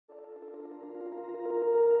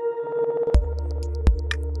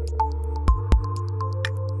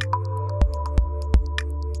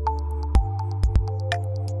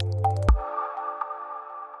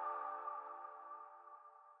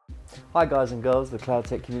Hi guys and girls of the Cloud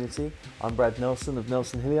Tech community, I'm Brad Nelson of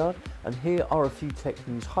Nelson Hilliard, and here are a few tech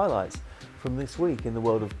news highlights from this week in the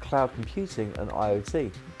world of cloud computing and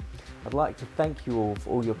IoT. I'd like to thank you all for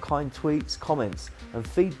all your kind tweets, comments and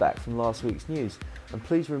feedback from last week's news, and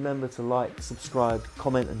please remember to like, subscribe,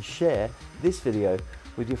 comment and share this video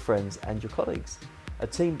with your friends and your colleagues. A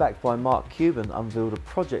team backed by Mark Cuban unveiled a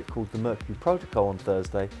project called the Mercury Protocol on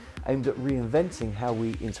Thursday, aimed at reinventing how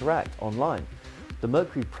we interact online. The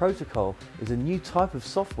Mercury Protocol is a new type of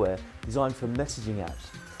software designed for messaging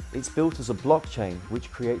apps. It's built as a blockchain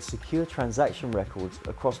which creates secure transaction records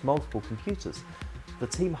across multiple computers. The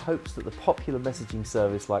team hopes that the popular messaging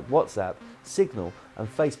service like WhatsApp, Signal and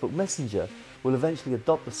Facebook Messenger will eventually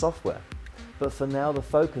adopt the software. But for now the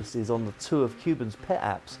focus is on the two of Cubans' pet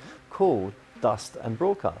apps called Dust and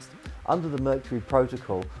Broadcast. Under the Mercury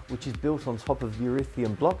Protocol, which is built on top of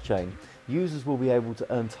Eurythium blockchain, users will be able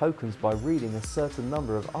to earn tokens by reading a certain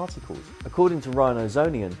number of articles. According to Ryan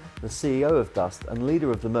Ozonian, the CEO of Dust and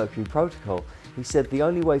leader of the Mercury Protocol, he said the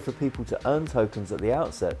only way for people to earn tokens at the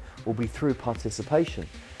outset will be through participation.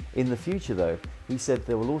 In the future though, he said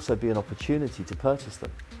there will also be an opportunity to purchase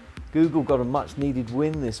them. Google got a much needed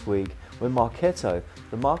win this week when Marketo,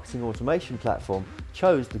 the marketing automation platform,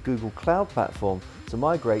 chose the Google Cloud Platform to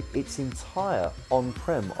migrate its entire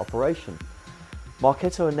on-prem operation.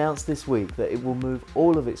 Marketo announced this week that it will move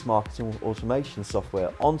all of its marketing automation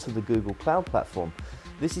software onto the Google Cloud Platform.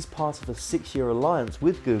 This is part of a 6-year alliance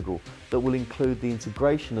with Google that will include the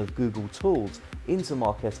integration of Google tools into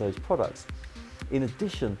Marketo's products. In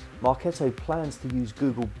addition, Marketo plans to use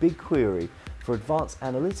Google BigQuery for advanced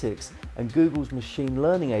analytics and Google's machine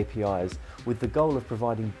learning APIs with the goal of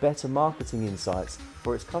providing better marketing insights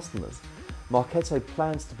for its customers. Marketo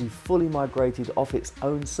plans to be fully migrated off its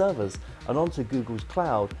own servers and onto Google's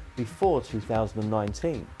cloud before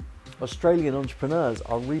 2019. Australian entrepreneurs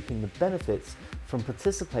are reaping the benefits from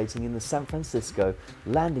participating in the San Francisco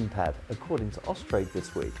landing pad, according to Austrade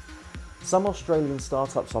this week. Some Australian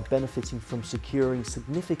startups are benefiting from securing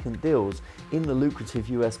significant deals in the lucrative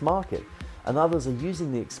US market, and others are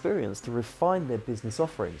using the experience to refine their business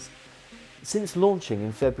offerings. Since launching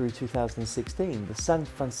in February 2016, the San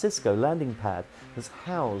Francisco landing pad has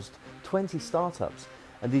housed 20 startups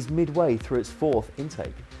and is midway through its 4th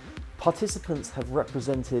intake. Participants have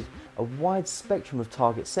represented a wide spectrum of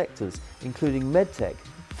target sectors, including medtech,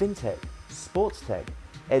 fintech, sports tech,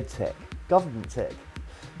 edtech, government tech,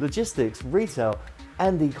 logistics, retail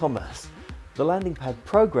and e-commerce. The landing pad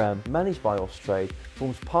program, managed by Austrade,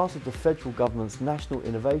 forms part of the federal government's National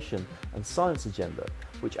Innovation and Science Agenda,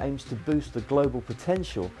 which aims to boost the global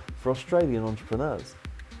potential for Australian entrepreneurs.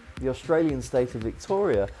 The Australian state of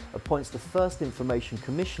Victoria appoints the first Information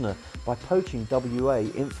Commissioner by poaching WA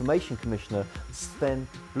Information Commissioner Sven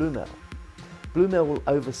Blumel. Blumel will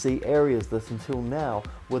oversee areas that until now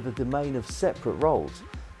were the domain of separate roles: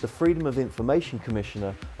 the Freedom of Information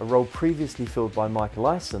Commissioner, a role previously filled by Michael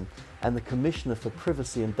Eisen, and the Commissioner for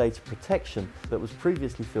Privacy and Data Protection that was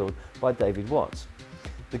previously filled by David Watts.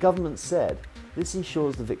 The government said this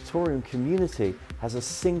ensures the Victorian community has a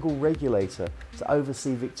single regulator to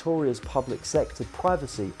oversee Victoria's public sector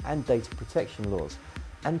privacy and data protection laws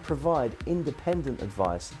and provide independent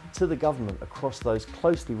advice to the government across those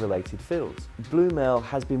closely related fields. Blumel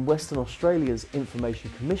has been Western Australia's Information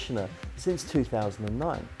Commissioner since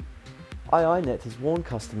 2009. iiNet has warned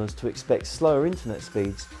customers to expect slower internet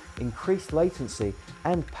speeds, increased latency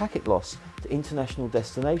and packet loss to international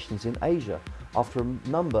destinations in Asia after a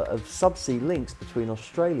number of subsea links between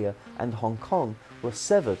Australia and Hong Kong were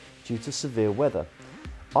severed due to severe weather.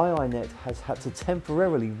 iiNet has had to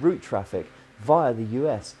temporarily route traffic via the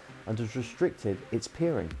US and has restricted its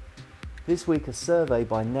peering. This week a survey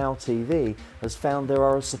by Now TV has found there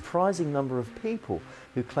are a surprising number of people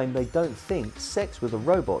who claim they don't think sex with a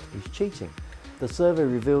robot is cheating. The survey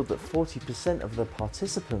revealed that 40% of the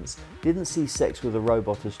participants didn't see sex with a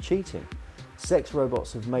robot as cheating. Sex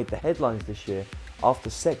robots have made the headlines this year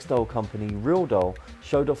after sex doll company Real Doll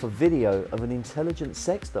showed off a video of an intelligent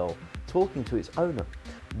sex doll talking to its owner,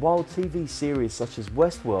 while TV series such as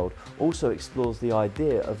Westworld also explores the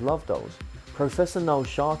idea of love dolls. Professor Noel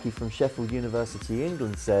Sharkey from Sheffield University,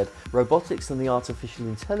 England said, "Robotics and the artificial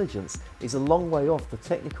intelligence is a long way off the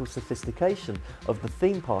technical sophistication of the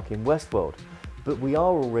theme park in Westworld. But we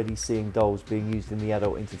are already seeing dolls being used in the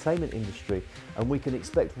adult entertainment industry, and we can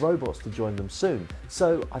expect robots to join them soon.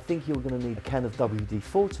 So I think you're going to need a can of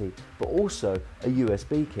WD-40, but also a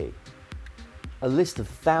USB key." A list of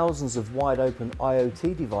thousands of wide open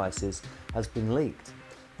IoT devices has been leaked.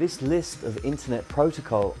 This list of Internet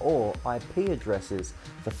Protocol or IP addresses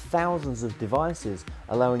for thousands of devices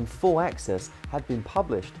allowing full access had been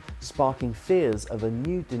published, sparking fears of a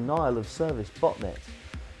new denial of service botnet.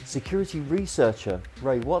 Security researcher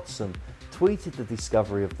Ray Watson tweeted the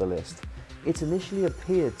discovery of the list. It initially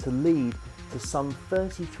appeared to lead to some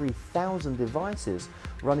 33,000 devices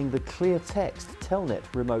running the clear text Telnet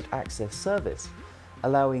remote access service,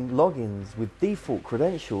 allowing logins with default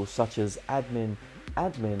credentials such as admin,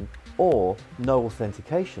 or no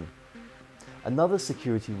authentication. Another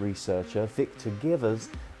security researcher, Victor Gevers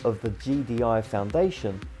of the GDI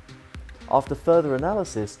Foundation, after further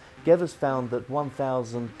analysis, Gevers found that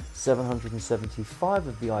 1,775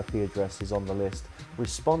 of the IP addresses on the list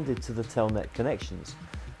responded to the Telnet connections.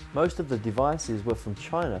 Most of the devices were from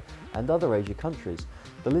China and other Asia countries.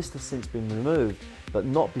 The list has since been removed, but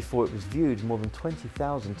not before it was viewed more than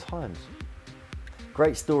 20,000 times.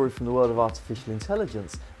 Great story from the world of artificial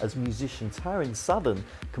intelligence as musician Taryn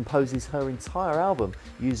composes her entire album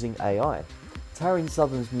using AI.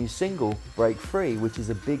 Taryn new single, Break Free, which is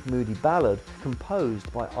a big moody ballad composed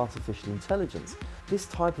by artificial intelligence. This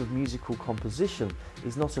type of musical composition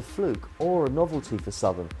is not a fluke or a novelty for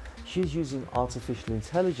Southern. She is using artificial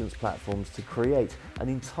intelligence platforms to create an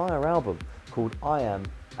entire album called I Am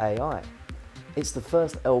AI. It's the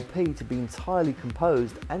first LP to be entirely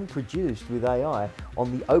composed and produced with AI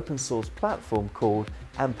on the open source platform called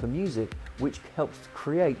Amper Music, which helps to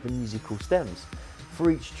create the musical stems. For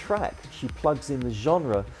each track, she plugs in the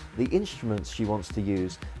genre, the instruments she wants to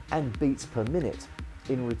use, and beats per minute.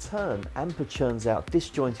 In return, Amper churns out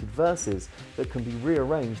disjointed verses that can be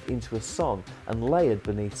rearranged into a song and layered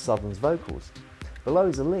beneath Southern's vocals. Below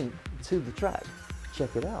is a link to the track.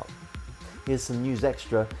 Check it out. Here's some news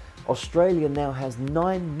extra. Australia now has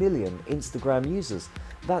 9 million Instagram users.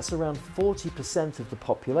 That's around 40% of the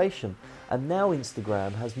population, and now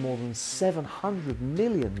Instagram has more than 700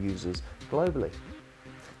 million users globally.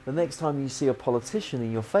 The next time you see a politician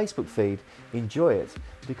in your Facebook feed, enjoy it,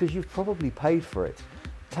 because you've probably paid for it.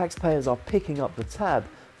 Taxpayers are picking up the tab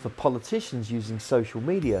for politicians using social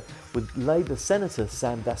media, with Labour Senator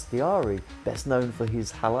Sam Dastyari, best known for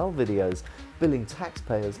his halal videos, billing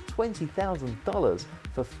taxpayers $20,000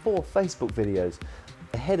 for 4 Facebook videos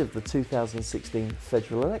ahead of the 2016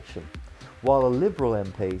 federal election, while a Liberal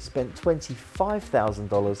MP spent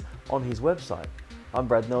 $25,000 on his website. I'm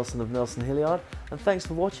Brad Nelson of Nelson Hilliard, and thanks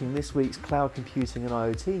for watching this week's Cloud Computing and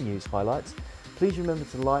IoT news highlights. Please remember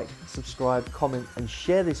to like, subscribe, comment and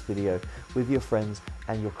share this video with your friends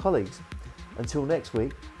and your colleagues. Until next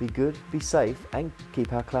week, be good, be safe and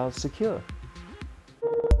keep our clouds secure.